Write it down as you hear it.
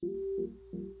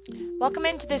Welcome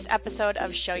into this episode of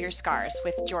Show Your Scars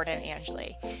with Jordan and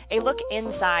Angeli, a look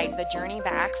inside the journey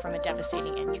back from a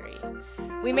devastating injury.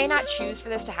 We may not choose for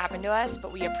this to happen to us,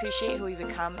 but we appreciate who we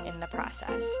become in the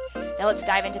process. Now let's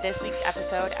dive into this week's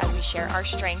episode as we share our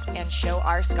strength and show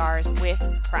our scars with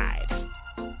pride.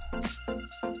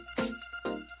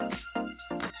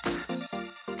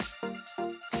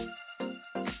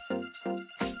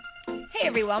 Hey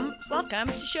everyone, welcome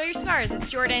to Show Your Scars.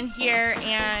 It's Jordan here,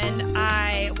 and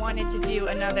I wanted to do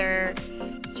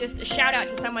just a shout out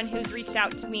to someone who's reached out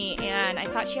to me, and I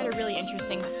thought she had a really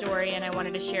interesting story, and I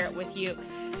wanted to share it with you.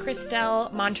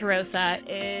 Christelle Monterosa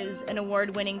is an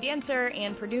award-winning dancer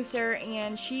and producer,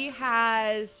 and she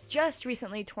has just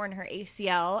recently torn her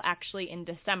ACL, actually in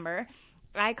December.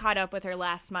 I caught up with her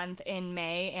last month in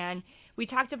May, and we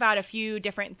talked about a few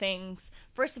different things.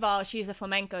 First of all, she's a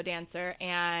flamenco dancer,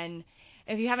 and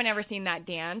if you haven't ever seen that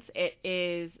dance, it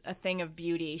is a thing of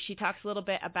beauty. She talks a little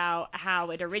bit about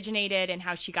how it originated and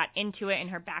how she got into it and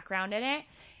her background in it.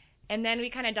 And then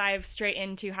we kind of dive straight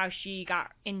into how she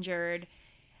got injured,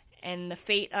 and the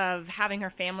fate of having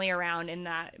her family around in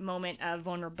that moment of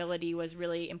vulnerability was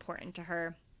really important to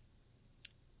her.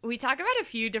 We talk about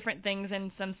a few different things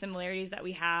and some similarities that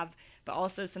we have, but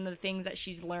also some of the things that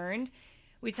she's learned.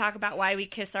 We talk about why we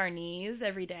kiss our knees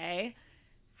every day,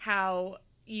 how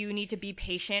you need to be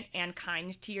patient and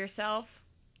kind to yourself,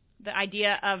 the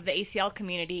idea of the ACL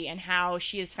community and how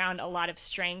she has found a lot of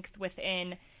strength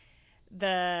within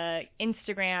the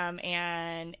Instagram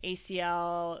and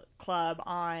ACL club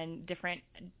on different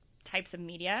types of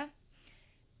media,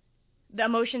 the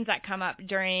emotions that come up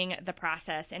during the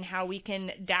process and how we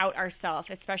can doubt ourselves,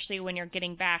 especially when you're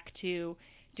getting back to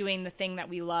doing the thing that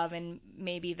we love and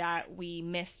maybe that we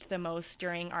missed the most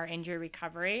during our injury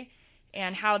recovery,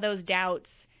 and how those doubts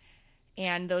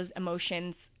and those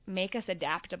emotions make us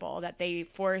adaptable, that they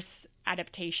force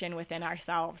adaptation within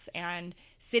ourselves, and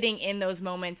sitting in those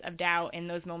moments of doubt and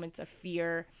those moments of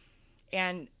fear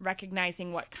and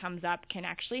recognizing what comes up can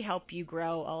actually help you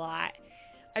grow a lot.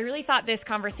 I really thought this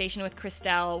conversation with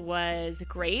Christelle was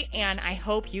great, and I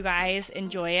hope you guys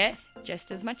enjoy it just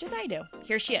as much as I do.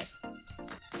 Here she is.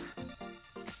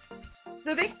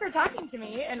 So thanks for talking to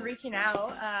me and reaching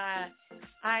out.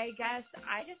 I guess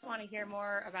I just want to hear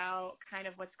more about kind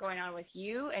of what's going on with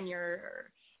you and your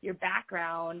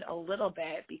background a little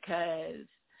bit, because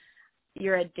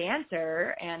you're a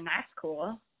dancer and that's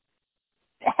cool.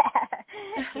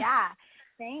 Yeah,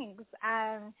 thanks.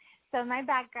 So my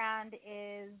background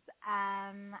is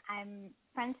I'm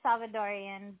French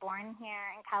Salvadorian, born here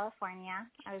in California.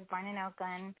 I was born in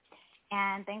Oakland.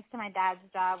 And thanks to my dad's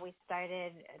job, we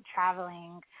started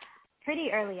traveling pretty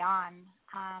early on.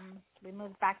 We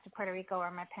moved back to Puerto Rico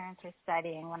where my parents were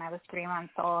studying when I was 3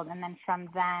 months old. And then from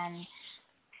then,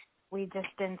 we just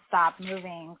didn't stop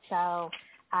moving. So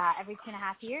every 2.5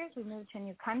 years, we moved to a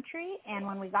new country. And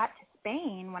when we got to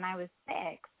Spain, when I was 6,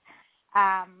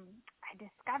 I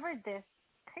discovered this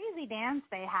crazy dance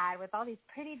they had with all these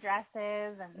pretty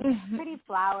dresses and pretty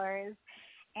flowers.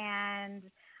 And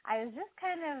I was just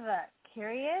kind of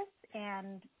curious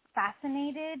and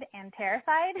fascinated and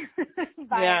terrified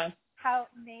by how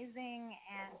amazing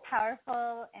and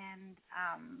powerful and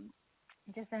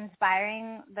just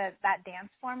inspiring that dance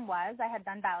form was. I had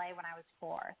done ballet when I was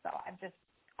 4, so I've just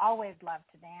always loved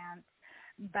to dance.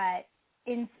 But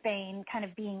in Spain, kind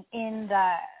of being in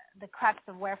the crux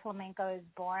of where flamenco is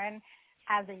born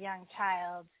as a young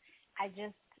child, I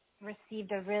just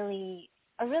received a really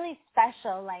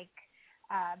special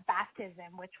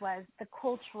baptism, which was the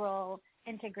cultural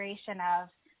integration of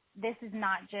this is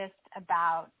not just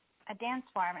about a dance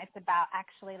form, it's about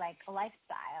actually like a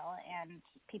lifestyle, and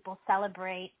people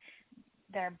celebrate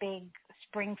their big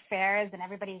spring fairs and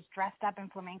everybody's dressed up in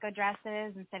flamenco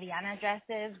dresses and sevillana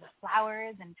dresses with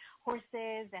flowers and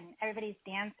horses, and everybody's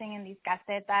dancing in these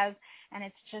casetas, and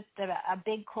it's just a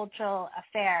big cultural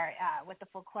affair with the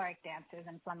folkloric dancers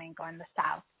and flamenco in the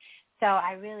South. So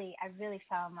I really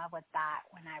fell in love with that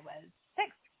when I was 6.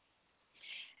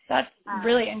 That's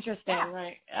really interesting. Yeah.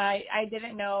 Right? I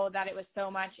didn't know that it was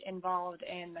so much involved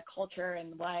in the culture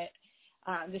and what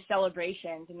the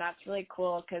celebrations, and that's really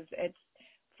cool because it's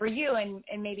for you and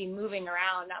maybe moving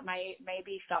around that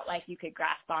maybe felt like you could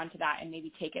grasp onto that and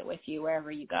maybe take it with you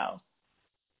wherever you go.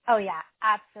 Oh yeah,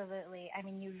 absolutely. I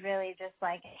mean, you really just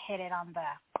hit it on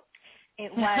the.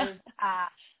 It was,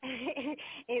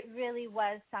 it really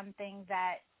was something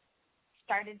that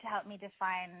started to help me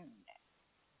define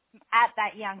at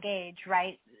that young age,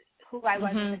 right, who I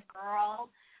was as a girl,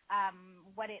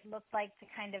 what it looked like to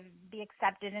kind of be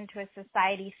accepted into a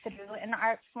society through an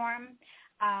art form.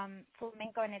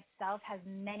 Flamenco in itself has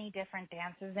many different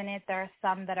dances in it. There are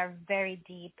some that are very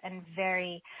deep and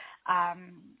very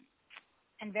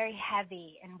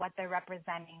heavy in what they're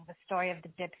representing, the story of the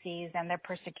gypsies and their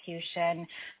persecution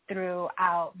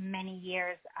throughout many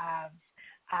years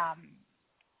of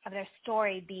their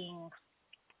story being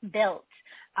built.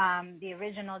 The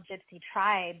original gypsy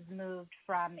tribes moved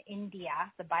from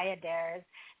India, the Bayadères,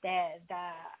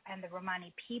 and the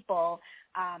Romani people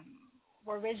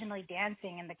were originally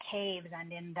dancing in the caves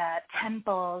and in the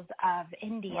temples of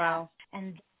India. Wow.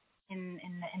 And in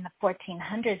the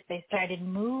 1400s, they started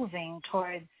moving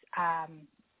towards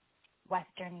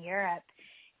Western Europe,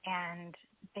 and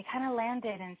they kind of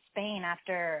landed in Spain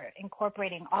after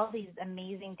incorporating all these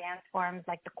amazing dance forms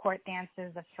like the court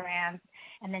dances of France,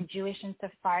 and then Jewish and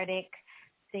Sephardic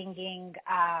singing,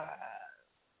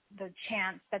 the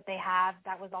chants that they have,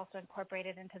 that was also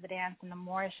incorporated into the dance, and the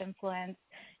Moorish influence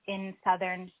in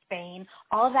southern Spain.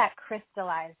 All of that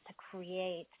crystallized to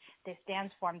create this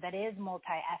dance form that is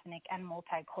multi-ethnic and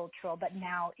multicultural, but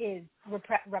now is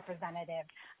representative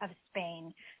of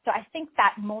Spain. So I think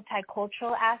that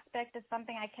multicultural aspect is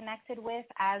something I connected with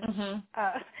as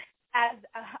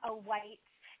a white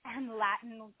and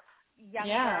Latin young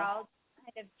girl,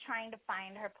 kind of trying to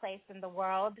find her place in the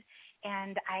world,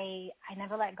 and I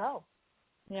never let go.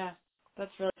 Yeah,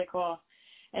 that's really cool.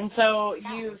 And so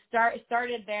you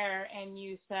started there, and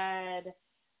you said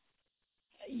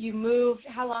you moved.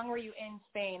 How long were you in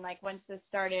Spain? Like, once this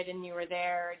started and you were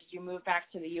there, did you move back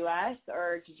to the U.S.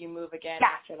 or did you move again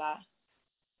after that?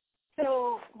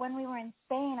 So when we were in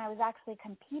Spain, I was actually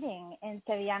competing in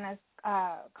Sevillanas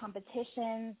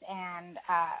competitions, and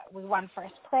we won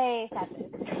first place at this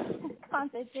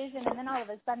competition. And then all of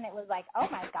a sudden, it was like, oh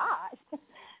my gosh,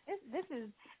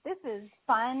 this is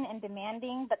fun and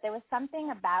demanding. But there was something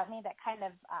about me that kind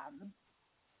of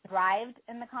thrived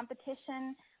in the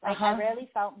competition. Like, I rarely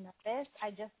felt nervous. I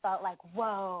just felt like,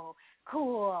 whoa,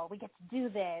 cool, we get to do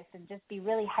this, and just be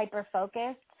really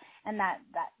hyper-focused. And that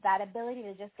ability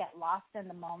to just get lost in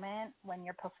the moment when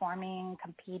you're performing,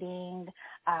 competing,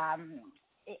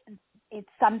 it's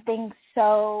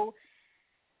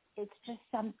just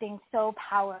something so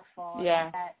powerful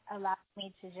that allows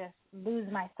me to just lose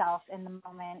myself in the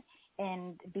moment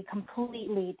and be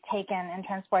completely taken and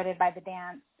transported by the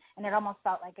dance. And it almost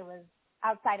felt like it was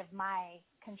outside of my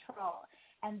control.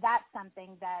 And that's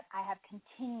something that I have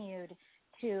continued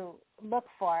to look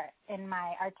for in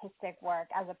my artistic work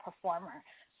as a performer.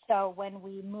 So when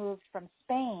we moved from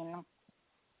Spain,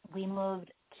 we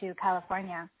moved to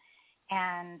California,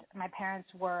 and my parents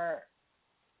were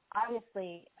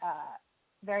obviously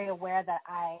very aware that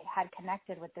I had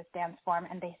connected with this dance form,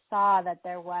 and they saw that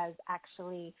there was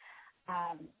actually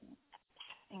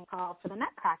call for the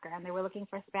Nutcracker, and they were looking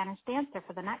for a Spanish dancer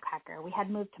for the Nutcracker. We had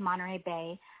moved to Monterey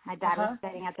Bay. My dad was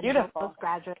studying at the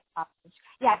postgraduate college.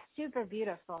 Yeah, super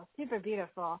beautiful, super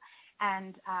beautiful.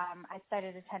 And I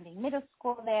started attending middle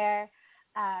school there.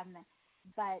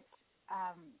 But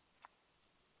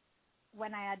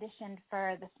when I auditioned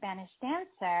for the Spanish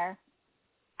dancer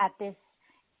at this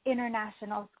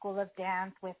international school of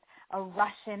dance with a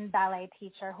Russian ballet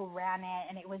teacher who ran it,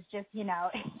 and it was just, it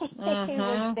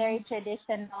was very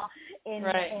traditional in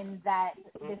that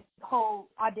this whole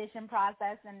audition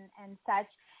process and such.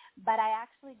 But I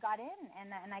actually got in,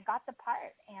 and I got the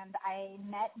part, and I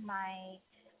met my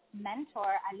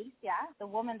mentor, Alicia, the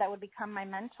woman that would become my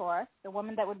mentor, the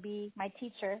woman that would be my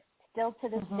teacher still to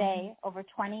this day, over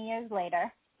 20 years later.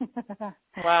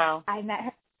 Wow. I met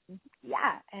her.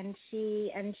 Yeah, and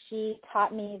she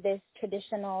taught me this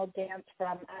traditional dance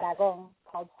from Aragon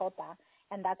called Jota,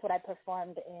 and that's what I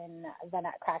performed in the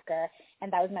Nutcracker,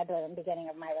 and that was my beginning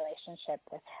of my relationship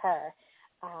with her.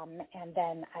 And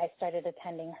then I started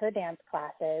attending her dance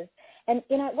classes, and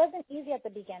it wasn't easy at the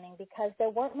beginning because there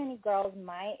weren't many girls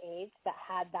my age that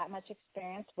had that much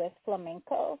experience with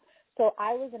flamenco. So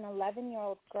I was an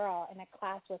 11-year-old girl in a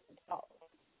class with adults.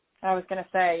 I was going to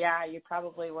say, yeah, you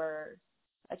probably were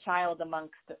a child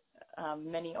amongst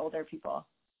many older people.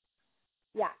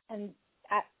 Yeah, and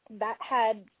that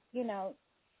had,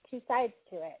 two sides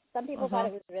to it. Some people thought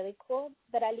it was really cool,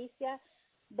 but Alicia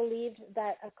believed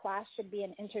that a class should be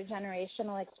an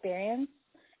intergenerational experience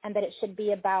and that it should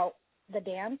be about the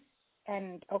dance.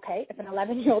 And, okay, if an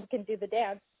 11-year-old can do the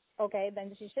dance, okay,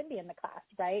 then she should be in the class,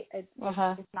 right? It's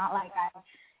not like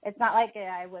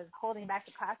I was holding back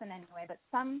the class in any way, but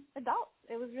some adults,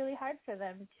 it was really hard for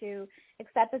them to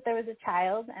accept that there was a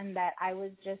child and that I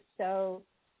was just so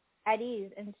at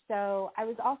ease. And so I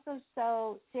was also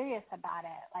so serious about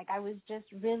it. Like I was just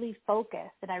really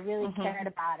focused and I really cared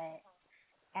about it.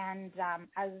 And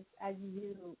as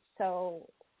you so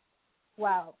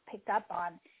well picked up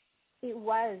on, it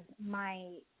was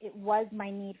my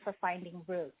need for finding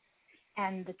roots.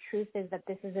 And the truth is that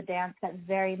this is a dance that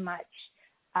very much,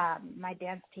 my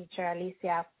dance teacher,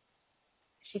 Alicia,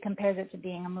 she compares it to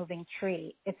being a moving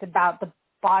tree. It's about the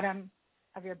bottom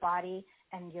of your body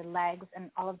and your legs and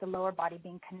all of the lower body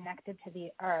being connected to the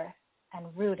earth and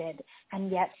rooted,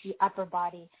 and yet the upper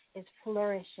body is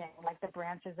flourishing like the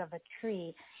branches of a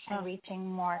tree and reaching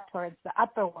more towards the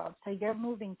upper world. So you're a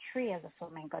moving tree as a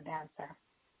flamenco dancer.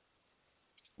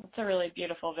 It's a really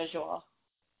beautiful visual.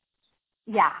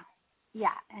 Yeah.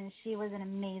 And she was an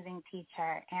amazing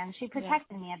teacher, and she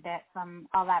protected me a bit from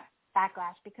all that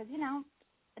backlash because,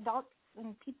 adults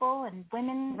and people and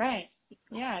women. Right.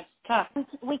 Yeah, it's tough.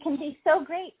 We can be so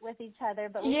great with each other,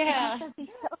 but we can also be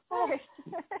so harsh.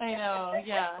 I know,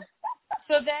 yeah.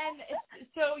 So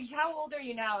how old are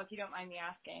you now, if you don't mind me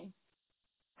asking?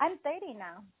 I'm 30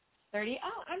 now. 30?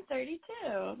 Oh, I'm 30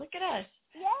 too. Look at us.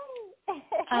 Yay!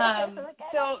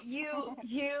 So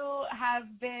you have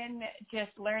been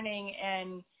just learning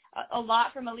and a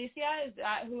lot from Alicia. Is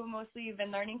that who mostly you've been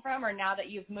learning from, or now that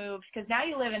you've moved? Because now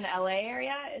you live in the LA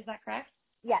area. Is that correct?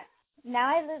 Yes.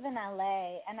 Now I live in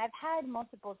LA, and I've had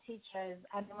multiple teachers.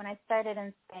 I mean, when I started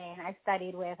in Spain, I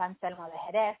studied with Anselmo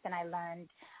de Jerez, and I learned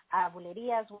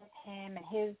bulerías with him and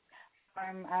his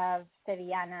form of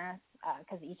sevillanas,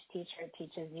 because each teacher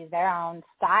teaches you their own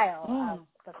style of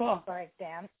the folkloric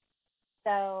dance.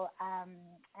 So,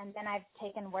 and then I've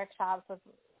taken workshops with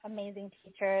amazing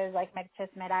teachers like Merche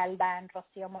Esmeralda and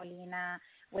Rocío Molina,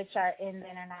 which are in the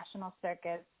international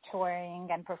circuit touring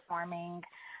and performing.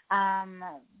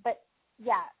 But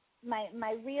yeah,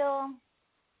 my real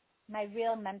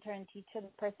mentor and teacher, the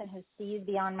person who sees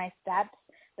beyond my steps,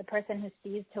 the person who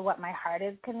sees to what my heart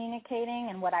is communicating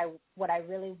and what I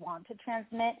really want to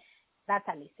transmit, that's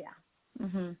Alicia.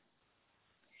 Mhm.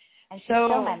 And she's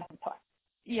still my mentor.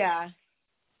 Yeah.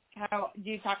 How do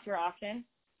you talk to her often?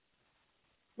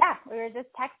 Yeah, we were just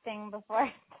texting before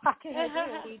talking with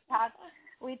you.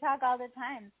 We talk all the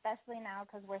time, especially now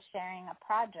because we're sharing a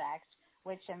project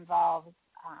which involves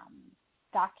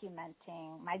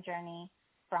documenting my journey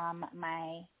from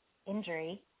my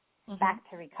injury back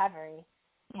to recovery,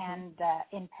 and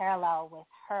in parallel with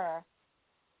her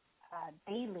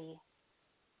daily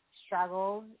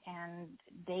struggles and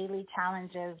daily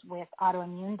challenges with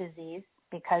autoimmune disease,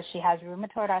 because she has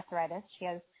rheumatoid arthritis. She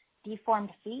has deformed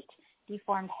feet,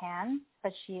 deformed hands,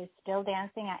 but she is still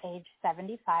dancing at age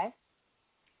 75.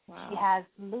 Wow. She has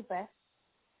lupus,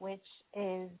 which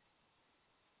is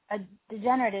a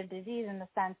degenerative disease in the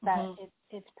sense that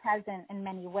it's present in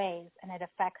many ways, and it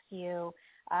affects you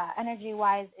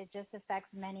energy-wise. It just affects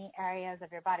many areas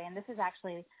of your body. And this is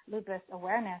actually Lupus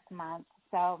Awareness Month,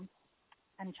 so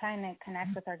I'm trying to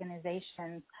connect with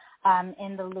organizations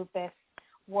in the lupus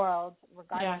world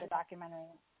regarding the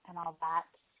documentary and all that.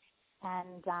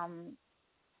 And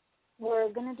we're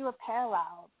going to do a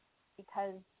parallel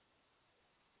because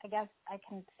I guess I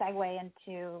can segue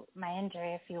into my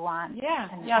injury if you want. Yeah,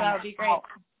 that would be great.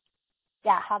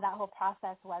 How that whole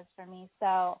process was for me.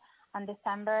 So on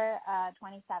December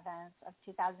 27th of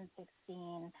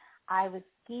 2016, I was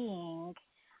skiing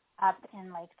up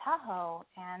in Lake Tahoe,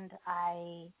 and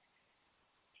I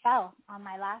fell on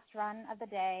my last run of the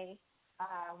day.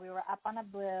 We were up on a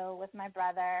blue with my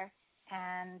brother,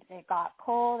 and it got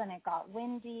cold, and it got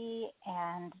windy,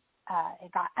 and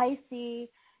it got icy,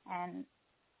 and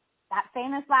that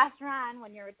famous last run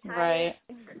when you're tired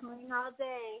and going all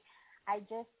day,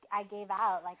 I gave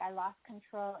out. Like, I lost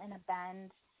control in a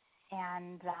bend,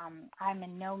 and I'm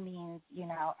in no means,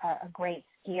 a great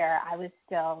skier. I was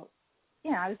still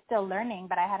learning,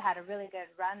 but I had a really good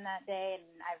run that day,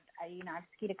 and I've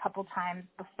skied a couple times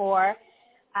before.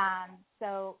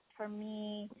 So for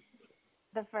me,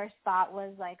 the first thought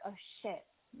was like, oh shit,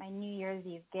 my New Year's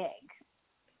Eve gig.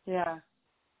 Yeah.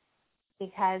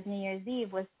 Because New Year's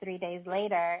Eve was 3 days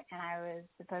later, and I was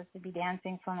supposed to be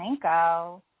dancing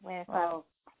flamenco with a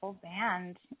whole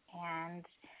band, and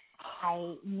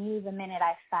I knew the minute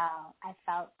I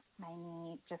felt my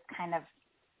knee just kind of,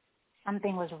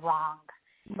 something was wrong.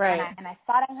 Right. And I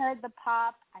thought I heard the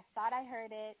pop. I thought I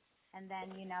heard it, and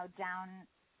then, down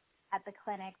at the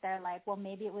clinic, they're like, well,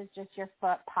 maybe it was just your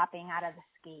foot popping out of the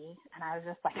ski. And I was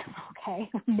just like, okay,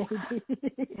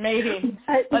 maybe. Maybe.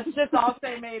 Let's just all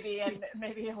say maybe, and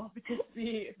maybe it will just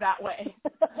be that way.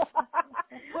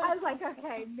 I was like,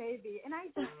 okay, maybe. And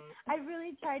I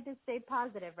really tried to stay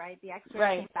positive, right? The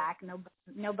X-ray came back.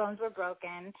 No bones were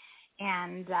broken.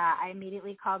 And I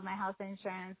immediately called my health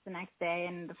insurance the next day,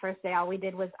 and the first day all we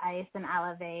did was ice and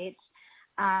Elevate.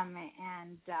 I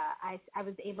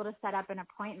was able to set up an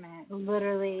appointment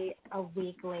literally a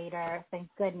week later, thank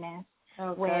goodness,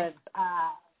 with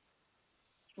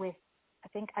I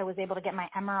think I was able to get my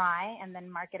MRI and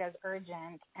then mark it as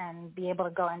urgent and be able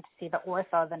to go in to see the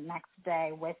ortho the next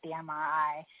day with the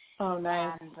MRI. Oh,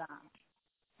 nice. And,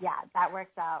 that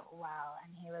worked out well.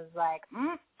 And he was like,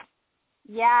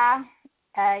 you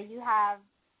have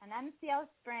an MCL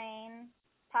sprain,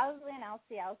 probably an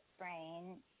LCL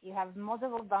sprain. You have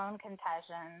multiple bone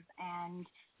concussions, and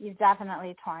you've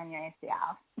definitely torn your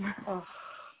ACL. Oh.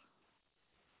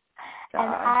 And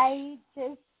I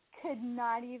just could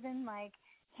not even,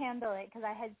 handle it because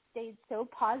I had stayed so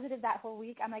positive that whole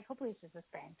week. I'm like, hopefully it's just a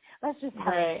sprain. Let's just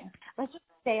let's just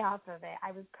stay off of it.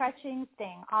 I was crutching,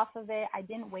 staying off of it. I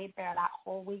didn't weight bear that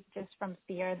whole week just from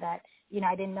fear that,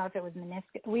 I didn't know if it was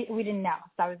meniscus. We didn't know.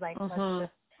 So I was like, let's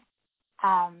just.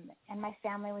 And my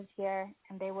family was here,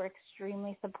 and they were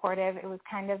extremely supportive. It was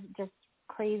kind of just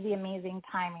crazy, amazing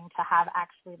timing to have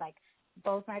actually,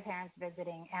 both my parents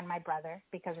visiting and my brother,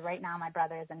 because right now my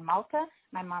brother is in Malta,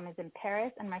 my mom is in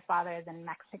Paris, and my father is in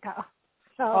Mexico.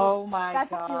 So that's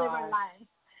how we live our lives.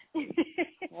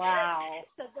 Wow.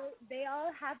 So they all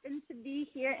happened to be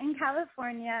here in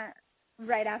California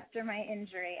right after my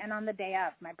injury, and on the day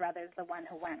of, my brother's the one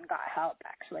who went and got help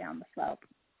actually on the slope.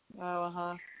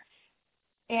 Oh,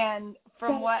 And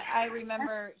from what I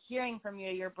remember hearing from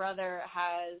you, your brother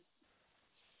has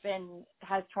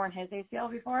torn his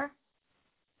ACL before?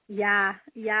 Yeah.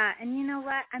 And you know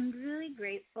what? I'm really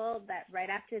grateful that right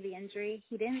after the injury,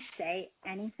 he didn't say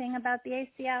anything about the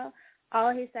ACL.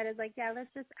 All he said is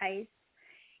let's just ice.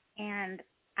 And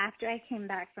after I came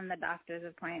back from the doctor's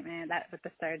appointment, with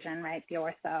the surgeon, right, the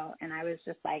ortho, and I was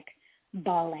just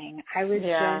bawling. I was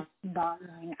just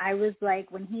bawling. I was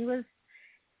when he was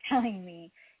telling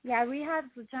me, rehab's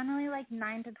generally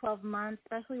 9 to 12 months,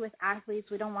 especially with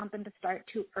athletes. We don't want them to start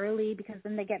too early because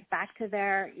then they get back to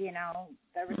their,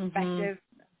 their respective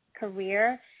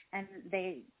career and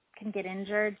they can get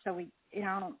injured. So we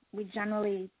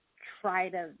generally try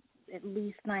to at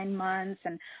least 9 months.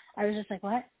 And I was just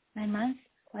what? 9 months?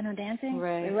 Why no dancing?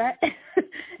 Right. Wait, what?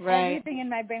 Right. Everything in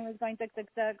my brain was going tuk, tuk,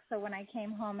 tuk. So when I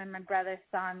came home and my brother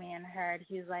saw me and heard,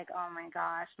 he was like, oh, my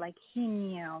gosh. He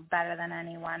knew better than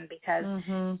anyone because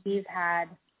he's had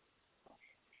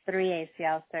 3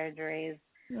 ACL surgeries.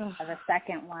 The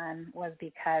second one was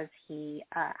because he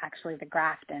actually the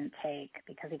graft didn't take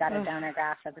because he got a donor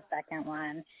graft for the second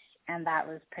one. And that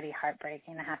was pretty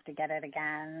heartbreaking to have to get it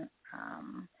again.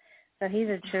 So he's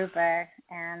a trooper,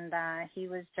 and he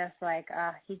was just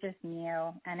he just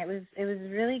knew, and it was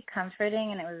really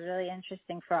comforting, and it was really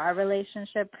interesting for our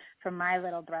relationship, for my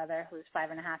little brother, who's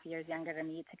 5.5 years younger than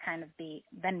me,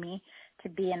 to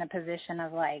be in a position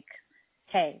of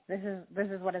hey, this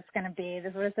is what it's going to be, this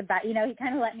is what it's about. He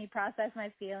kind of let me process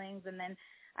my feelings, and then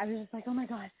I was just oh my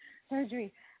God,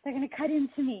 surgery. They're going to cut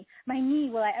into me. My knee,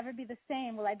 will I ever be the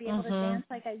same? Will I be able to dance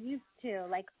like I used to?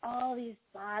 All these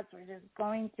thoughts were just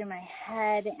going through my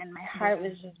head, and my heart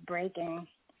was just breaking.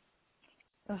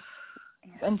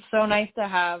 And so nice to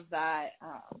have that.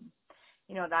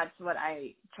 That's what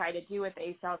I try to do with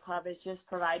the ACL Club is just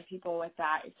provide people with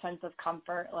that sense of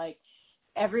comfort.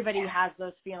 Everybody has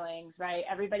those feelings, right?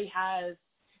 Everybody has,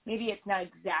 maybe it's not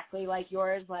exactly like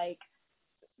yours,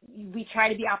 we try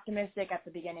to be optimistic at the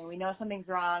beginning. We know something's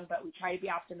wrong, but we try to be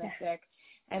optimistic.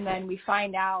 And then we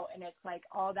find out, and it's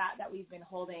all that we've been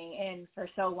holding in for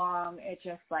so long, it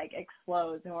just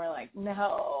explodes. And we're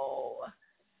no,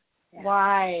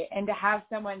 why? And to have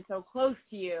someone so close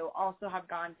to you also have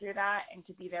gone through that and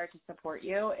to be there to support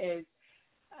you is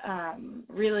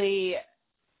really,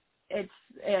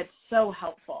 it's so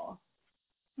helpful.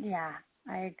 Yeah.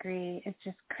 I agree. It's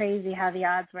just crazy how the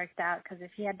odds worked out because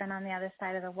if he had been on the other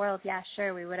side of the world,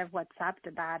 sure, we would have WhatsApped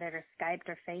about it or Skyped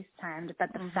or FaceTimed.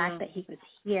 But the fact that he was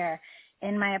here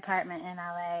in my apartment in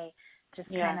LA, just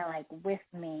kind of with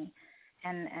me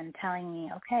and telling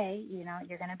me, okay,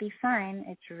 you're going to be fine.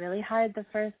 It's really hard the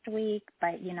first week,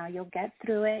 but, you'll get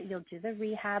through it. You'll do the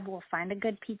rehab. We'll find a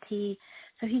good PT.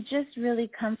 So he just really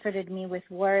comforted me with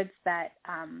words that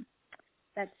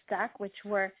stuck, which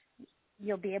were,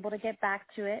 you'll be able to get back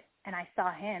to it. And I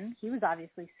saw him. He was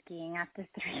obviously skiing after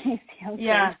 3 ACL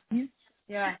surgeries.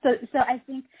 Yeah. So I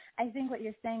think what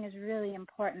you're saying is really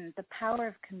important. The power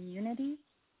of community,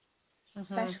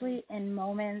 especially in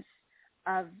moments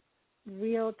of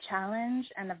real challenge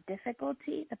and of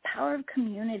difficulty, the power of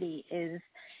community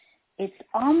it's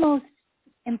almost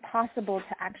impossible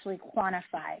to actually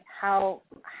quantify how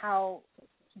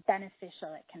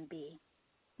beneficial it can be.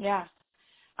 Yeah,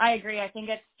 I agree. I think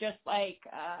it's just like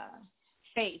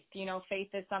faith. Faith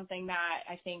is something that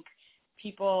I think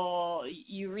people,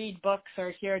 you read books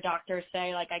or hear doctors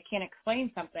say, like, I can't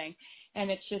explain something. And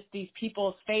it's just these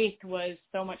people's faith was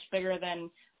so much bigger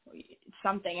than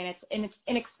something, and it's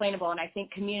inexplainable. And I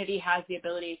think community has the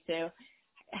ability to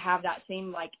have that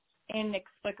same, like,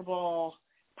 inexplicable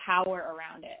power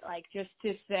around it. Like, just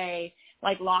to say,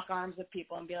 like, lock arms with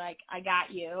people and be like, I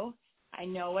got you. I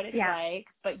know what it's like,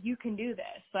 but you can do this.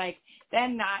 Like,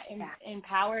 then that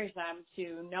empowers them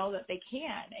to know that they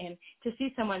can, and to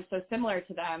see someone so similar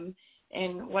to them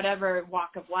in whatever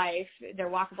walk of life. Their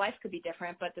walk of life could be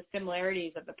different, but the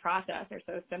similarities of the process are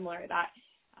so similar that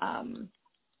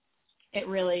it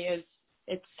really is,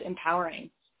 it's empowering.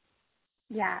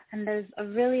 Yeah, and there's a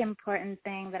really important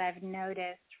thing that I've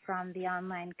noticed from the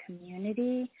online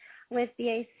community with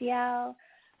the ACL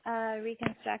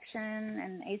reconstruction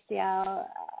and ACL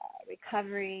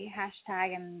recovery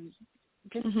hashtag, and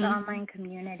just the online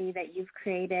community that you've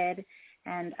created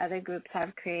and other groups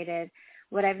have created.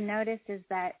 What I've noticed is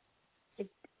that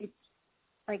it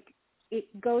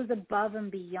goes above and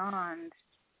beyond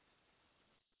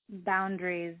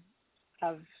boundaries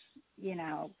of,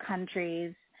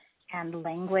 countries and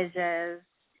languages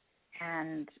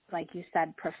and, like you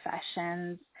said,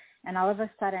 professions. And all of a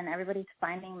sudden, everybody's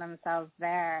finding themselves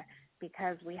there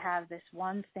because we have this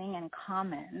one thing in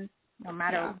common, no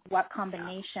matter what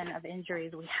combination of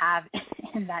injuries we have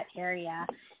in that area.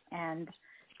 And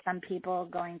some people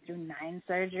going through 9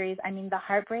 surgeries. I mean, the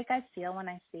heartbreak I feel when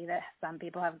I see that some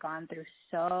people have gone through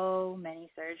so many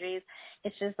surgeries,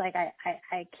 it's just like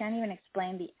I can't even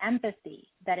explain the empathy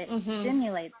that it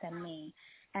stimulates in me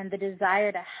and the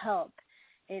desire to help.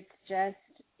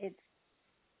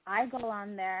 I go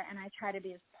on there and I try to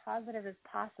be as positive as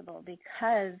possible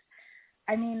because,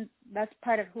 I mean, that's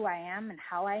part of who I am and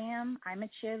how I am. I'm a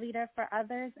cheerleader for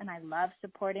others, and I love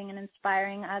supporting and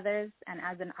inspiring others. And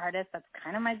as an artist, that's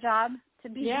kind of my job, to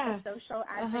be a social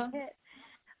advocate.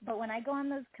 But when I go on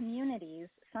those communities,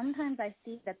 sometimes I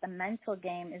see that the mental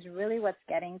game is really what's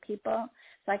getting people.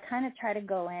 So I kind of try to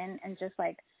go in and just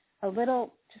like a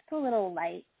little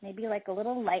light, maybe like a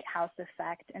little lighthouse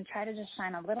effect, and try to just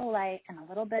shine a little light and a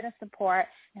little bit of support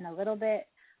and a little bit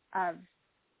of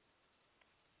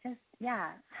just,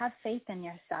 have faith in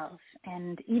yourself.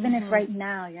 And even if right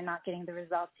now you're not getting the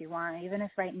results you want, even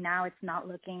if right now it's not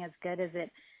looking as good as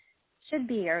it should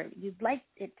be or you'd like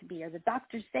it to be, or the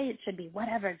doctors say it should be,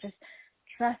 whatever, just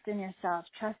trust in yourself,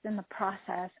 trust in the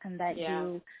process, and that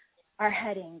you are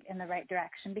heading in the right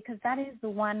direction, because that is the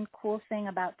one cool thing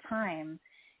about time,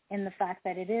 in the fact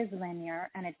that it is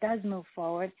linear and it does move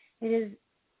forward. It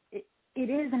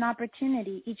is an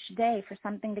opportunity each day for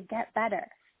something to get better,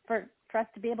 for us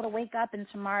to be able to wake up and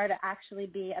tomorrow to actually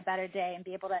be a better day and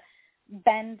be able to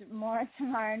bend more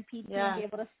tomorrow in PT and be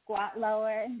able to squat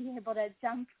lower and be able to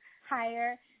jump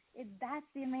higher. That's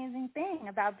the amazing thing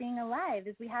about being alive,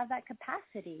 is we have that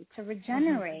capacity to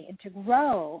regenerate and to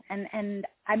grow. And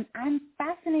I'm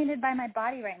fascinated by my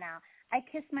body right now. I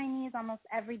kiss my knees almost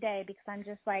every day because I'm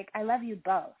just like, I love you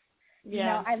both.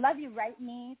 I love you, right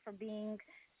knee, for being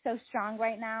so strong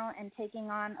right now and taking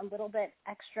on a little bit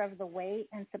extra of the weight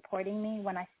and supporting me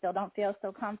when I still don't feel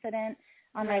so confident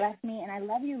on my left knee. And I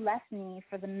love you, left knee,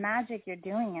 for the magic you're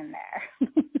doing in there.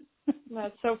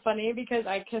 That's so funny because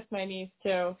I kiss my knees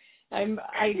too. I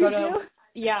go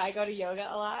to yoga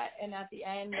a lot, and at the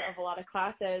end of a lot of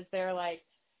classes, they're like,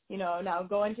 now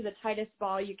go into the tightest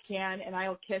ball you can, and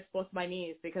I'll kiss both my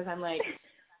knees because I'm like,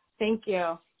 thank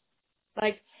you.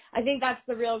 Like, I think that's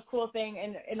the real cool thing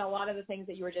in a lot of the things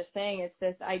that you were just saying. It's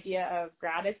this idea of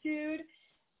gratitude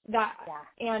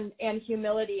and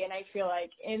humility, and I feel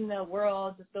like in the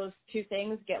world those two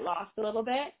things get lost a little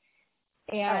bit.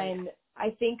 And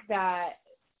I think that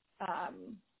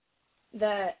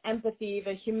the empathy,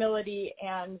 the humility,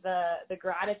 and the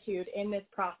gratitude in this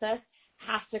process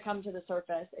has to come to the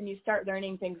surface, and you start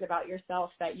learning things about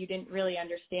yourself that you didn't really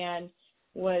understand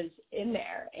was in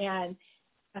there. And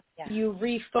you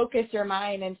refocus your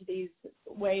mind into these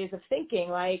ways of thinking,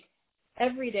 like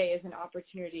every day is an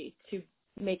opportunity to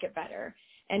make it better,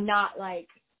 and not like,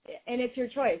 and it's your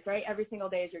choice, right? Every single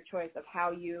day is your choice of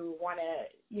how you want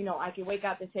to, I could wake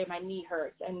up and say my knee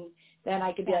hurts, and then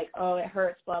I could be like, oh, it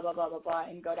hurts, blah, blah, blah, blah, blah,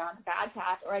 and go down the bad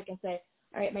path. Or I can say,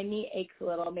 all right, my knee aches a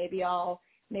little. Maybe I'll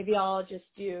just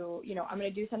do, I'm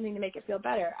going to do something to make it feel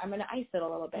better. I'm going to ice it a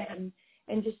little bit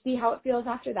and just see how it feels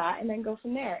after that, and then go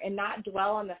from there, and not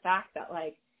dwell on the fact that,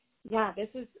 like, this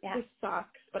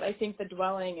sucks. But I think the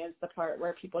dwelling is the part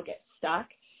where people get stuck.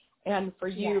 And for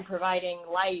you providing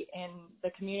light and the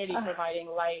community providing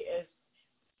light is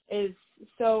is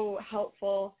so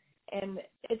helpful. And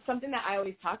it's something that I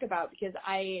always talk about because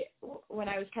when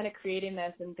I was kind of creating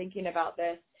this and thinking about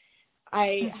this,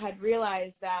 I had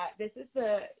realized that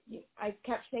I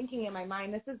kept thinking in my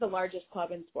mind, this is the largest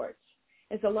club in sports.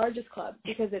 It's the largest club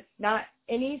because it's not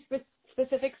any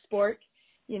specific sport.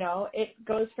 You know, it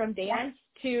goes from dance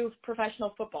to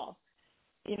professional football.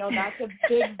 You know,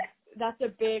 that's a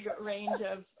big range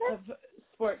of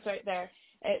sports right there.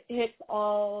 It hits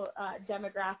all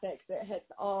demographics. It hits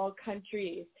all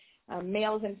countries,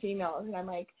 males and females. And I'm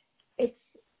like,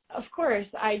 of course,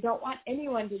 I don't want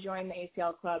anyone to join the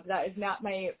ACL club. That is not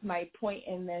my point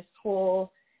in this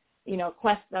whole, you know,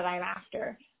 quest that I'm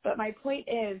after. But my point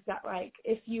is that, like,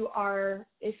 if you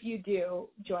do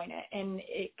join it, and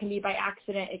it can be by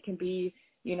accident, it can be,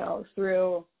 you know,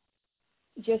 through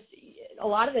just a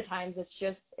lot of the times it's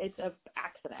an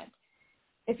accident.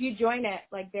 If you join it,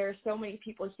 like, there are so many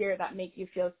people here that make you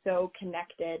feel so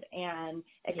connected and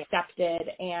accepted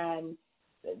and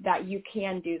that you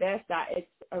can do this, that it's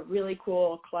a really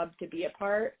cool club to be a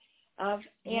part of.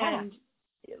 And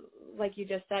like you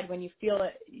just said, when you feel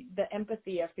it, the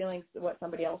empathy of feeling what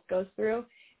somebody else goes through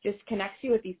just connects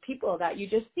you with these people that you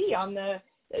just see in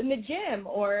the gym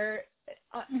or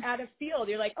at a field.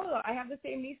 You're like, oh, I have the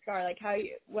same knee scar. Like,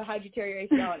 how'd you tear your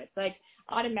ACL? And it's like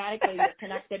automatically you're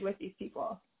connected with these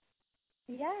people.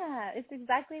 Yeah, it's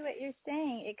exactly what you're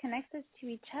saying. It connects us to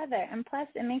each other, and plus,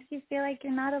 it makes you feel like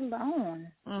you're not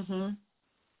alone. Mhm.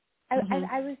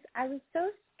 I was so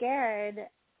scared.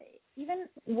 Even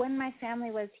when my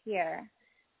family was here,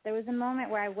 there was a moment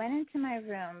where I went into my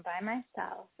room by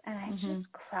myself, and I just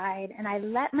cried, and I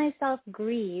let myself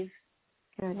grieve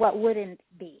what wouldn't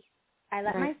be. I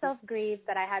let myself grieve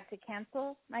that I had to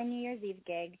cancel my New Year's Eve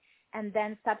gig, and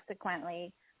then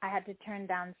subsequently I had to turn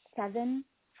down 7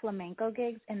 flamenco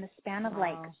gigs in the span of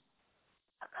like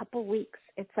a couple weeks.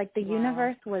 It's like the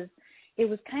universe was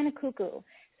kind of cuckoo.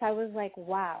 So I was like,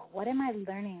 wow, what am I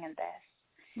learning in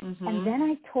this? And then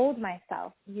I told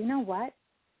myself, you know what?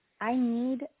 I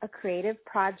need a creative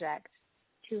project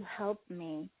to help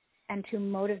me and to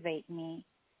motivate me.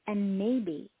 And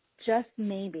maybe, just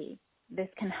maybe, this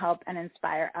can help and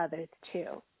inspire others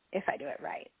too, if I do it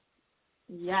right.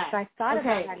 Yes. So I thought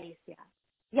about Alicia.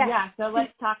 Yeah, so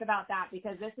let's talk about that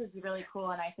because this is really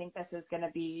cool, and I think this is going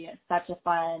to be such a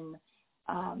fun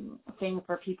thing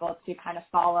for people to kind of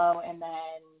follow, and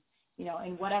then, you know,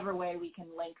 in whatever way we can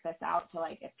link this out to,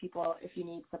 like, if you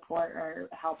need support or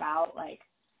help out, like,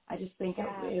 I just think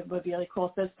it would be really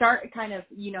cool. So start kind of,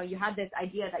 you know, you had this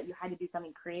idea that you had to do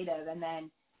something creative, and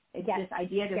then this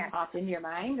idea just popped into your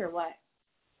mind, or what?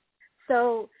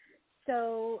 So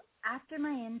after my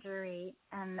injury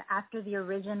and after the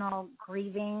original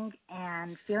grieving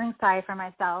and feeling sorry for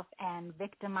myself and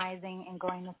victimizing and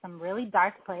going to some really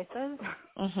dark places,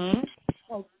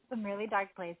 some really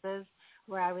dark places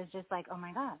where I was just like, oh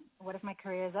my God, what if my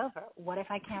career is over? What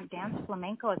if I can't dance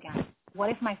flamenco again? What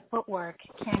if my footwork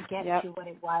can't get to what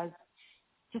it was?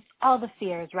 Just all the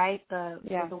fears, right? The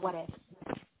what ifs.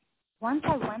 Once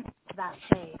I went to that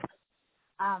phase,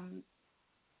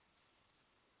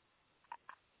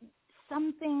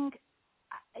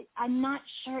 I'm not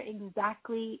sure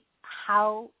exactly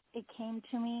how it came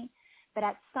to me, but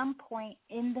at some point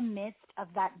in the midst of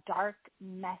that dark,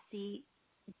 messy,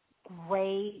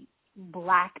 gray,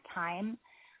 black time,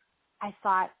 I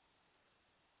thought,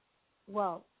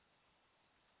 well,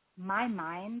 my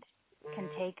mind can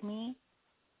take me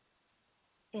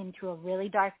into a really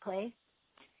dark place.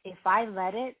 If I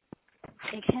let it,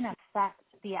 it can affect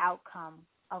the outcome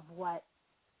of what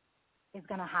is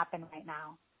going to happen right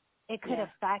now. It could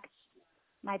affect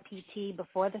my PT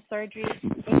before the surgery.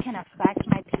 It can affect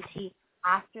my PT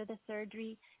after the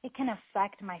surgery. It can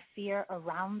affect my fear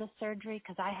around the surgery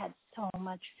because I had so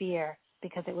much fear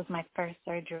because it was my first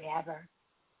surgery ever.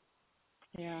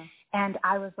 Yeah. And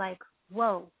I was like,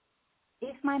 whoa,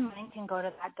 if my mind can go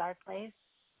to that dark place,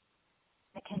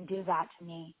 it can do that to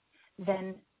me,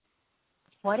 then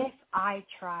what if I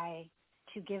try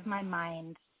to give my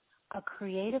mind a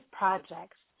creative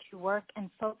project to work and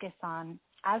focus on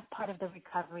as part of the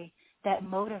recovery that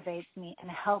motivates me and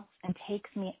helps and takes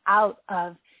me out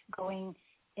of going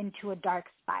into a dark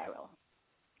spiral?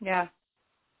 Yeah.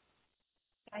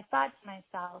 I thought to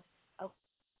myself, oh,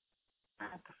 I'm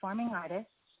a performing artist.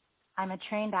 I'm a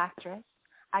trained actress.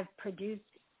 I've produced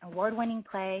award-winning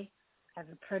play. I've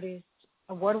produced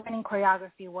award-winning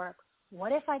choreography work.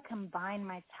 What if I combine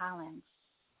my talents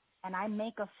and I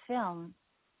make a film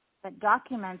that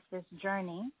documents this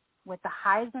journey with the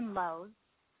highs and lows,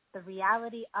 the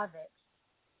reality of it,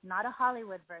 not a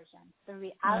Hollywood version, the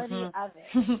reality of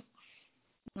it.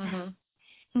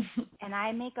 And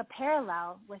I make a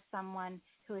parallel with someone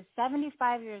who is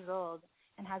 75 years old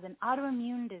and has an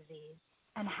autoimmune disease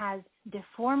and has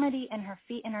deformity in her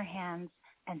feet and her hands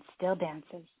and still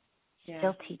dances,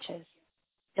 still teaches,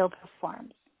 still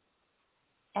performs.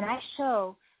 And I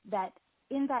show that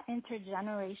in that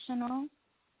intergenerational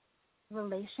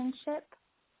relationship,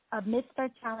 amidst our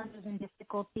challenges and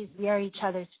difficulties, we are each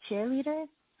other's cheerleaders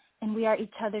and we are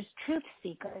each other's truth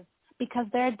seekers, because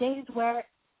there are days where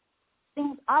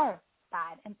things are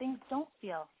bad and things don't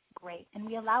feel great, and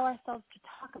we allow ourselves to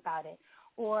talk about it,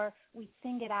 or we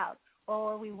sing it out,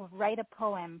 or we will write a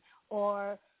poem,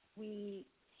 or we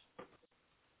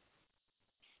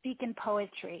speak in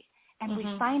poetry, and we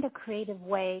find a creative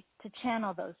way to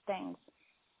channel those things.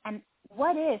 And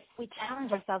what if we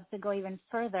challenge ourselves to go even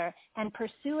further and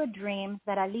pursue a dream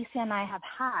that Alicia and I have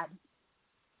had,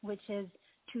 which is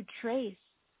to trace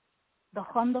the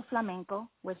hondo flamenco,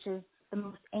 which is the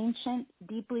most ancient,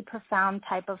 deeply profound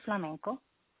type of flamenco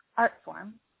art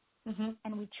form,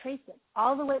 and we trace it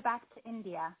all the way back to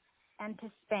India and to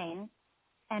Spain,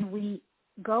 and we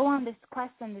go on this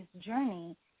quest and this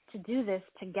journey to do this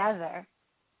together,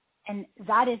 and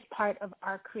that is part of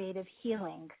our creative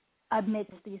healing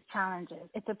amidst these challenges.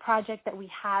 It's a project that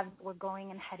we're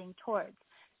going and heading towards.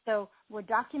 So we're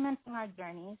documenting our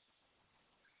journeys.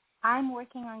 I'm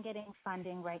working on getting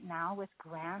funding right now with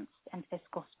grants and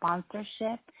fiscal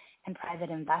sponsorship and private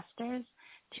investors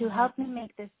to help me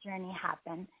make this journey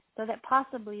happen, so that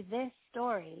possibly this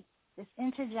story, this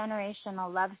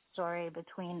intergenerational love story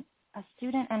between a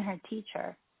student and her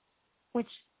teacher, which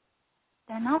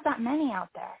there are not that many out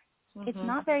there. It's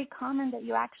not very common that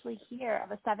you actually hear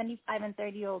of a 75 and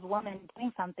 30-year-old woman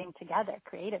doing something together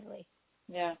creatively.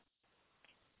 Yeah.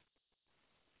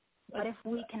 What if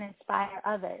we can inspire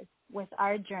others with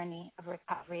our journey of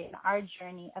recovery and our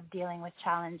journey of dealing with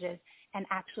challenges and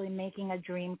actually making a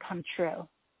dream come true?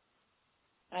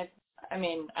 I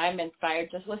mean, I'm inspired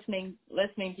just listening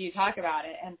to you talk about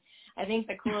it. And I think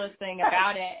the coolest thing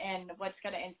about it, and what's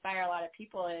going to inspire a lot of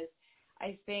people, is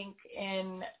I think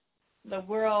in the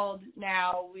world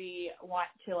now, we want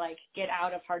to get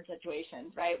out of hard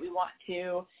situations, right? We want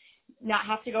to not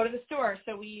have to go to the store,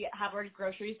 so we have our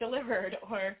groceries delivered,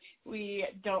 or we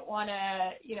don't want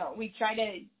to, we try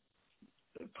to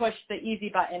push the easy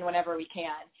button whenever we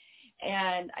can.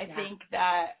 And I think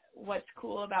that what's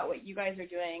cool about what you guys are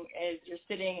doing is you're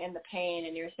sitting in the pain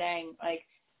and you're saying,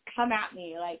 come at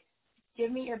me,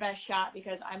 give me your best shot,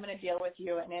 because I'm going to deal with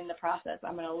you. And in the process,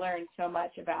 I'm going to learn so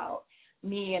much about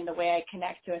me and the way I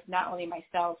connect with not only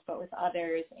myself, but with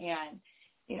others. And,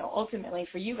 ultimately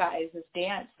for you guys, this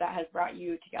dance that has brought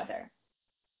you together.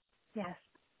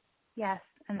 Yes.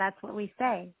 And that's what we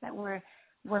say, that we're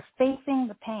facing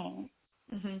the pain.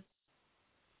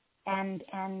 And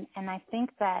I think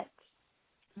that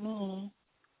me,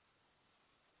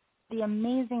 the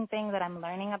amazing thing that I'm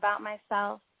learning about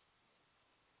myself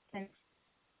since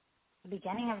the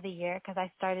beginning of the year, because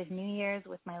I started New Year's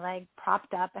with my leg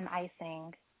propped up and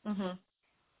icing,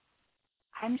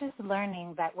 I'm just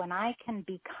learning that when I can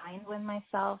be kind with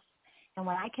myself, and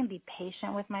when I can be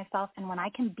patient with myself, and when I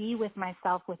can be with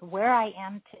myself with where I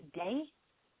am today,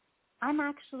 I'm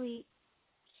actually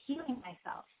healing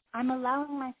myself. I'm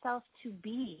allowing myself to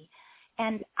be.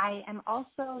 And I am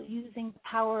also using the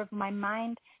power of my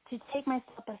mind to take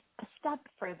myself a step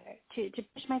further, to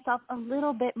push myself a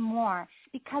little bit more,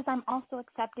 because I'm also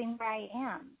accepting where I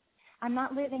am. I'm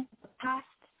not living the past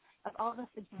of all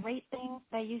the great things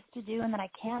that I used to do and that I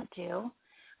can't do.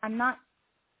 I'm not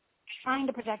trying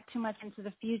to project too much into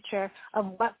the future of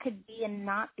what could be and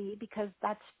not be, because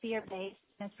that's fear-based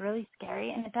and it's really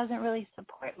scary and it doesn't really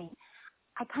support me.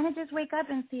 I kind of just wake up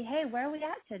and see, hey, where are we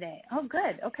at today? Oh,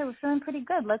 good. Okay, we're feeling pretty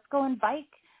good. Let's go and bike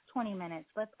 20 minutes.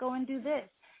 Let's go and do this.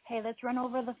 Hey, let's run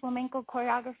over the flamenco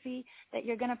choreography that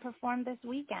you're going to perform this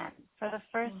weekend for the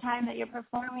first time that you're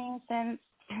performing since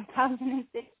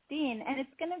 2016. And it's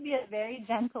going to be a very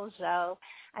gentle show.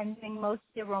 I'm doing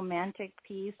mostly a romantic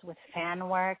piece with fan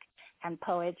work and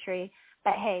poetry.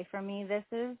 But, hey, for me, this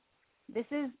is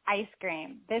ice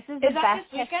cream. This is the best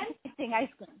tasting ice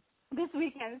cream. This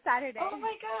weekend, Saturday. Oh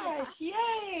my gosh!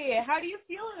 Yay! How do you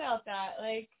feel about that?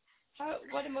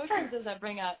 What emotions does that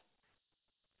bring up?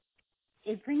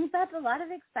 It brings up a lot of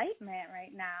excitement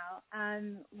right now.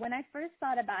 When I first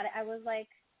thought about it, I was like,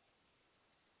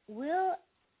 will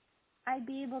I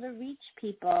be able to reach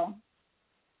people?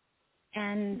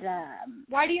 And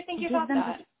why do you think you thought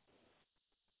that?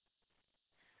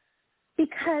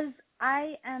 Because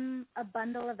I am a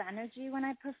bundle of energy when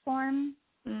I perform,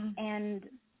 and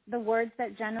the words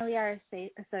that generally are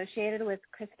associated with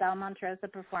Cristal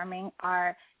Monterosa performing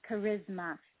are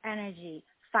charisma, energy,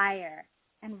 fire.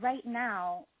 And right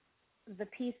now, the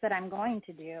piece that I'm going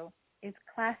to do is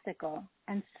classical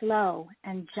and slow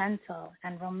and gentle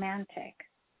and romantic.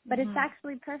 But it's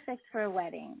actually perfect for a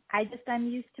wedding. I'm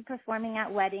used to performing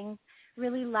at weddings,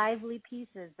 really lively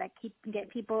pieces that get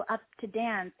people up to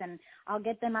dance, and I'll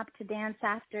get them up to dance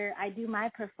after I do my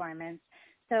performance.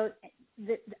 So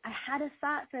I had a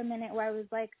thought for a minute where I was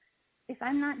like, if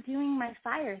I'm not doing my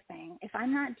fire thing, if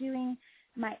I'm not doing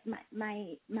my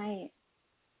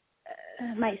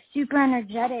super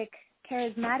energetic,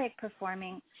 charismatic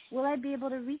performing, will I be able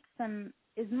to reach them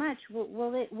as much?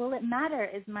 Will it matter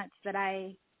as much that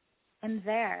I am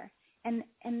there? And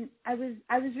I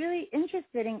was really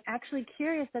interested and actually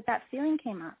curious that feeling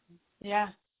came up. Yeah,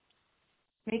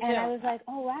 me too. And I was like,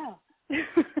 oh wow.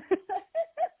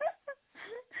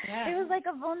 Yeah. It was like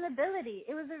a vulnerability.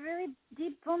 It was a really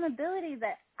deep vulnerability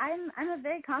that I'm a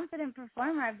very confident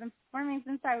performer. I've been performing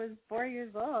since I was 4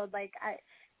 years old. Like I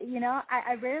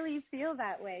rarely feel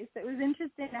that way. So it was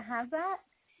interesting to have that.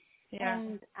 Yeah.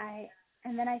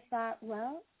 And then I thought,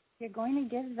 well, you're going to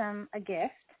give them a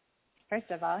gift. First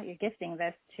of all, you're gifting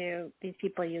this to these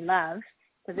people you love.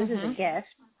 So this is a gift.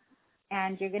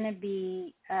 And you're going to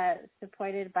be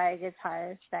supported by a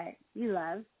guitarist that you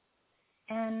love.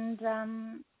 And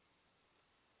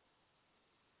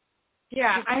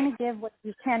you're going to give what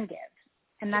you can give.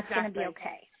 And that's going to be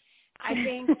okay. I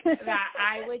think that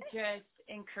I would just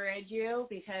encourage you,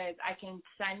 because I can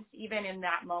sense even in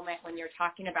that moment when you're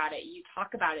talking about it, you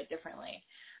talk about it differently.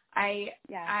 I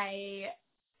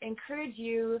encourage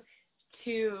you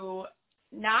to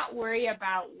not worry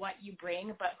about what you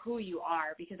bring, but who you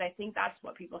are, because I think that's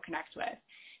what people connect with.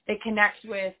 They connect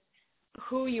with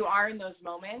who you are in those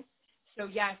moments. So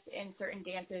yes, in certain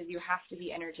dances, you have to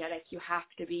be energetic. You have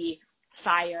to be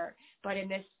fire. But in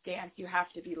this dance, you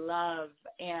have to be love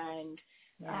and,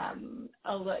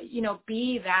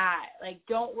 be that. Like,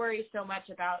 don't worry so much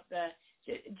about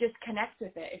just connect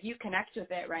with it. If you connect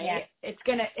with it, right, it's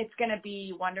gonna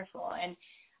be wonderful. And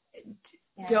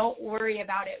don't worry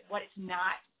about it, what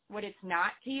it's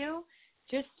not to you.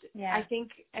 Just, I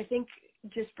think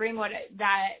just bring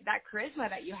that charisma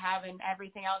that you have and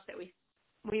everything else that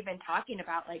we've been talking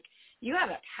about. Like, you have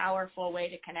a powerful way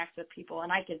to connect with people,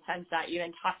 and I can sense that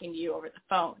even talking to you over the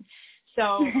phone.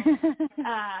 So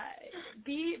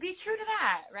be true to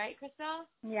that, right, Crystal?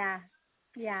 Yeah,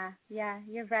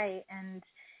 you're right.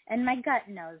 And my gut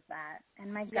knows that.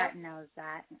 Gut knows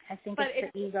that. I think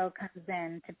it's the ego comes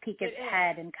in to peek its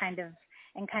head and kind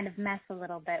of mess a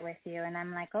little bit with you. And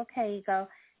I'm like, okay, ego,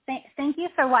 thank you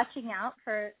for watching out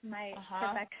for my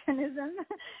perfectionism.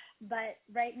 But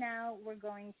right now we're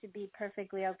going to be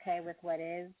perfectly okay with what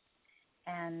is.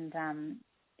 And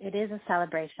it is a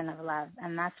celebration of love,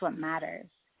 and that's what matters.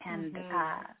 And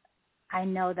I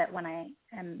know that when I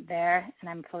am there and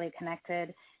I'm fully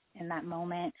connected in that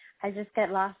moment, I just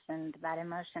get lost in that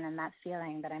emotion and that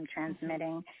feeling that I'm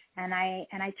transmitting, and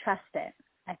I trust it.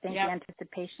 I think the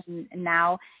anticipation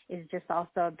now is just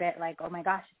also a bit like, oh my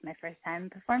gosh, it's my first time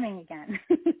performing again.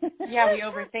 We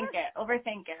overthink it,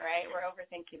 right? We're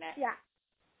overthinking it.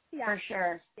 Yeah. For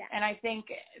sure. Yeah. And I think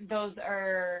those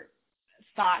are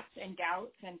thoughts and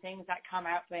doubts and things that come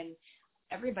up in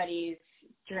everybody's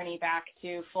journey back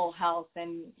to full health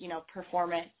and,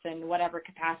 performance in whatever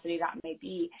capacity that may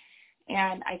be.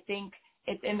 And I think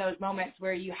it's in those moments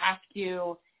where you have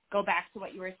to go back to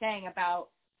what you were saying about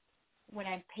when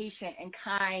I'm patient and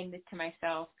kind to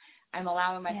myself, I'm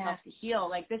allowing myself to heal.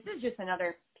 Like, this is just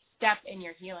another step in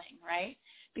your healing, right?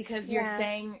 Because you're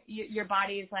saying your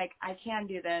body is like, I can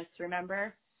do this,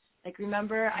 remember? Like,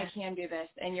 remember, I can do this.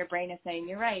 And your brain is saying,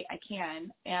 you're right, I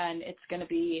can. And it's going to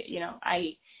be,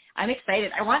 I'm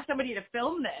excited. I want somebody to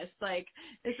film this. Like,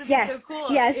 this is so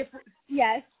cool. Yes.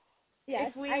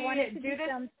 If we I want it to do this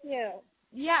filmed too.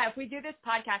 Yeah, if we do this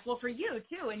podcast, well, for you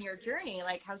too, in your journey,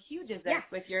 like, how huge is this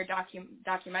with your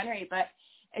documentary? But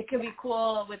it could be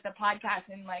cool with the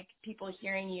podcast and, like, people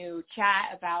hearing you chat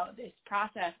about this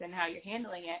process and how you're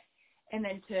handling it. And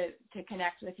then to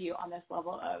connect with you on this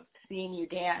level of seeing you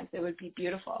dance, it would be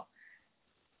beautiful.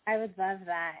 I would love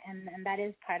that, and that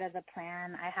is part of the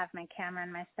plan. I have my camera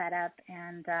and my setup,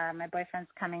 and my boyfriend's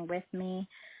coming with me.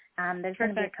 There's going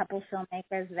to be a couple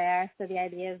filmmakers there, so the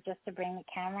idea is just to bring the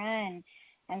camera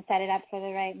and set it up for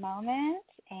the right moment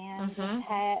and just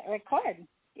record.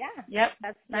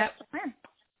 That's the plan.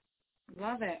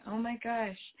 Love it. Oh, my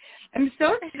gosh. I'm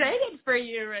so excited for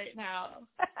you right now.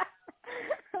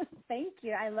 Thank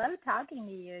you. I love talking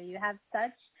to you. You have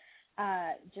such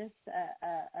just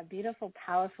a beautiful,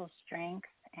 powerful strength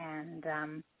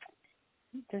and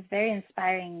just very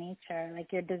inspiring nature.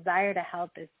 Like, your desire to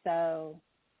help is so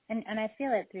and I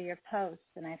feel it through your posts,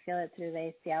 and I feel it through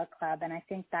the ACL Club, and I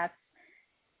think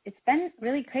it's been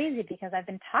really crazy because I've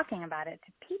been talking about it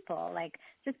to people, like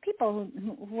just people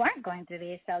who aren't going through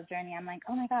the ACL journey. I'm like,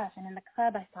 oh my gosh, and in the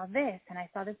club I saw this, and I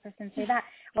saw this person say that,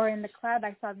 or in the club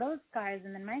I saw those scars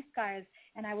and then my scars,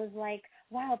 and I was like,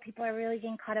 wow, people are really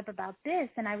getting caught up about this,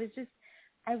 and I was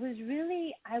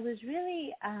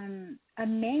really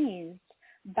amazed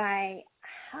by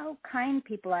how kind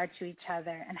people are to each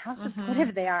other and how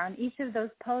supportive they are on each of those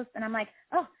posts, and I'm like,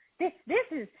 oh, this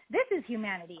is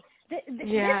humanity. This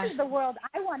is the world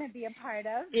I want to be a part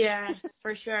of. Yeah,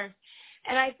 for sure.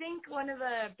 And I think one of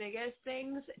the biggest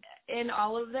things in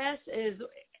all of this is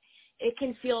it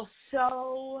can feel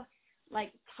so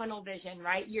like tunnel vision,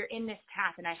 right? You're in this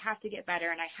path and I have to get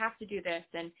better and I have to do this.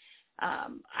 And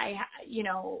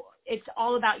it's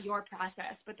all about your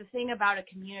process. But the thing about a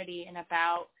community and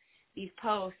about these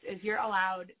posts is you're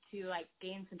allowed to like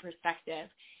gain some perspective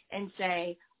and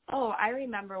say, oh, I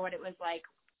remember what it was like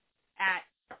at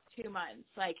 2 months,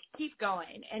 like keep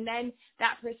going. And then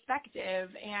that perspective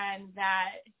and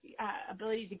that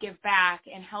ability to give back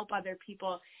and help other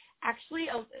people actually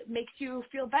makes you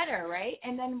feel better, right?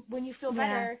 And then when you feel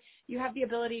better, you have the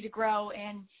ability to grow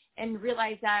and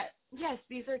realize that, yes,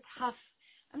 these are tough.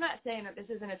 I'm not saying that this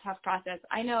isn't a tough process.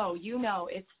 I know,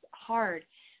 it's hard,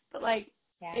 but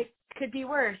it could be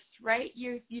worse, right?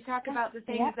 You talk about the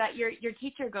things that your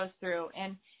teacher goes through,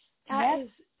 and that is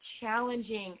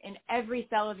challenging in every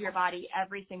cell of your body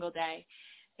every single day.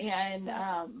 And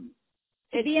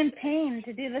to be in pain,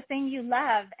 to do the thing you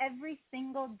love every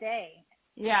single day.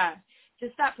 Yeah,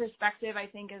 just that perspective I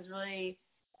think is really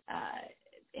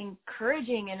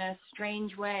encouraging in a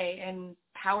strange way and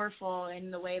powerful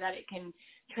in the way that it can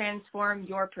transform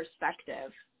your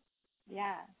perspective.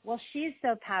 Yeah, well, she's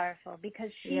so powerful because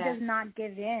she does not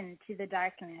give in to the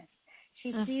darkness.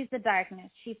 She sees the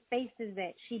darkness. She faces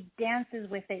it. She dances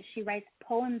with it. She writes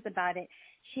poems about it.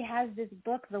 She has this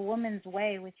book, The Woman's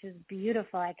Way, which is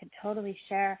beautiful. I could totally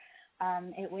share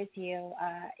it with you.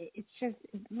 It's just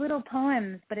little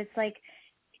poems, but it's like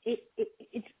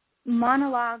it's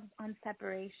monologues on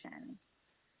separation.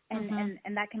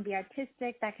 And that can be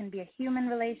artistic. That can be a human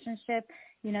relationship.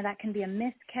 That can be a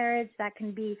miscarriage. That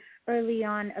can be early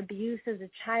on abuse as a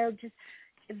child. Just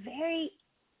very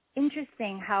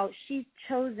interesting how she's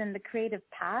chosen the creative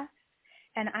path.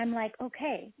 And I'm like,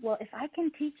 okay, well, if I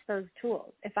can teach those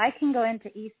tools, if I can go into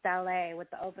East LA with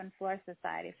the Open Floor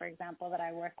Society, for example, that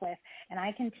I work with, and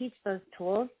I can teach those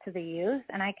tools to the youth,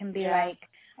 and I can be like,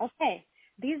 okay,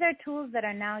 these are tools that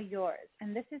are now yours,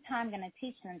 and this is how I'm going to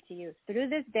teach them to you. Through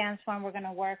this dance form, we're going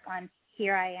to work on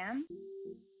Here I Am.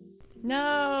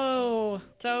 No,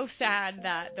 so sad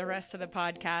that the rest of the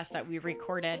podcast that we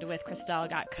recorded with Christelle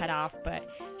got cut off, but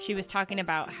she was talking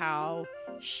about how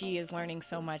she is learning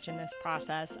so much in this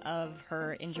process of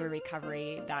her injury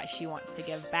recovery that she wants to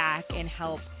give back and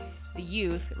help the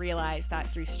youth realize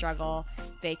that through struggle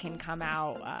they can come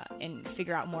out and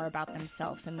figure out more about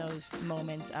themselves in those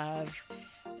moments of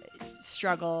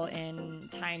struggle in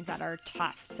times that are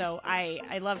tough. So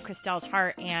I love Christelle's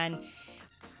heart and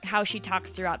how she talks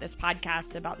throughout this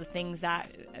podcast about the things that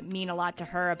mean a lot to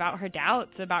her, about her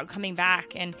doubts, about coming back.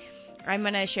 And I'm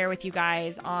going to share with you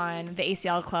guys on the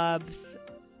ACL Club's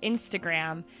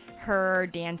Instagram her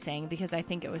dancing, because I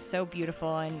think it was so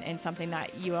beautiful and something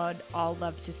that you would all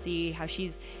love to see, how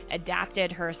she's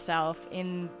adapted herself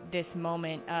in this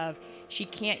moment of she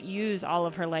can't use all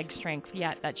of her leg strength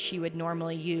yet that she would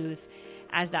normally use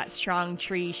as that strong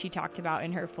tree she talked about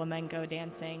in her flamenco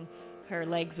dancing. Her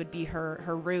legs would be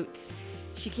her roots.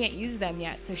 She can't use them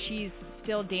yet, so she's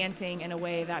still dancing in a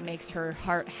way that makes her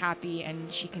heart happy and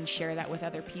she can share that with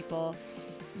other people,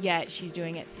 yet she's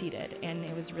doing it seated, and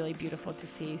it was really beautiful to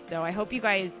see. So I hope you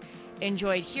guys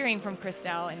enjoyed hearing from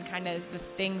Christelle and kind of the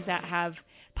things that have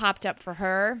popped up for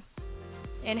her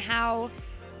and how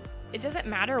it doesn't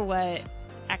matter what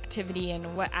activity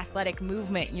and what athletic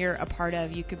movement you're a part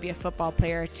of. You could be a football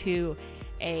player to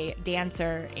a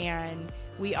dancer, and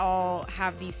we all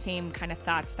have these same kind of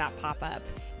thoughts that pop up.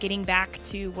 Getting back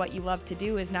to what you love to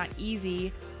do is not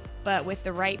easy, but with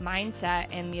the right mindset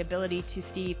and the ability to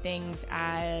see things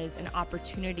as an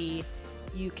opportunity,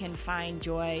 you can find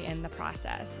joy in the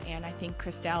process. And I think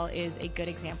Christelle is a good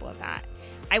example of that.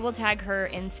 I will tag her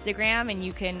Instagram, and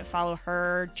you can follow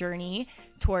her journey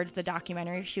towards the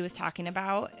documentary she was talking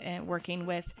about and working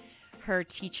with her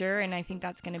teacher. And I think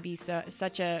that's going to be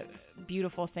such a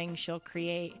beautiful thing she'll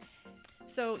create.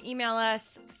 So email us,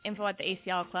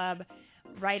 info@the-ACL Club,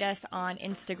 write us on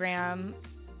Instagram,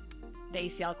 the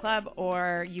ACL Club,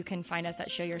 or you can find us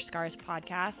at Show Your Scars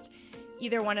Podcast.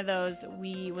 either one of those,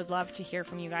 we would love to hear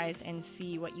from you guys and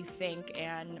see what you think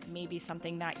and maybe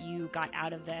something that you got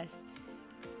out of this.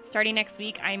 Starting next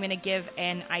week, I'm going to give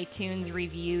an iTunes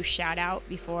review shout out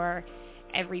before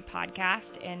every podcast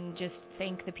and just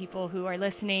thank the people who are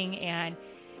listening and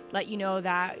let you know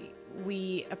that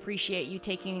we appreciate you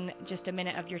taking just a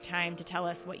minute of your time to tell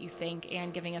us what you think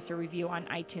and giving us a review on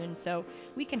iTunes so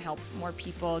we can help more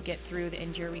people get through the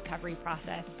injury recovery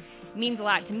process. It means a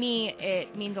lot to me.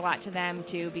 It means a lot to them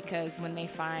too, because when they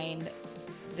find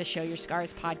the Show Your Scars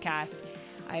podcast,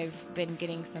 I've been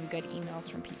getting some good emails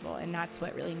from people, and that's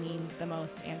what really means the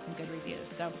most, and some good reviews.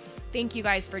 So thank you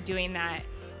guys for doing that.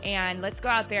 And let's go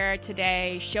out there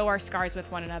today, show our scars with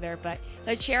one another, but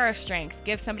let's share our strengths.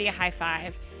 Give somebody a high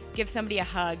five. Give somebody a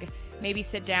hug. Maybe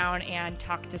sit down and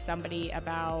talk to somebody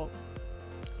about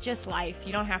just life.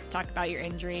 You don't have to talk about your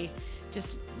injury. Just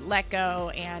let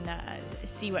go and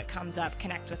see what comes up.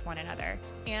 Connect with one another.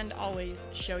 And always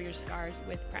show your scars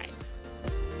with pride.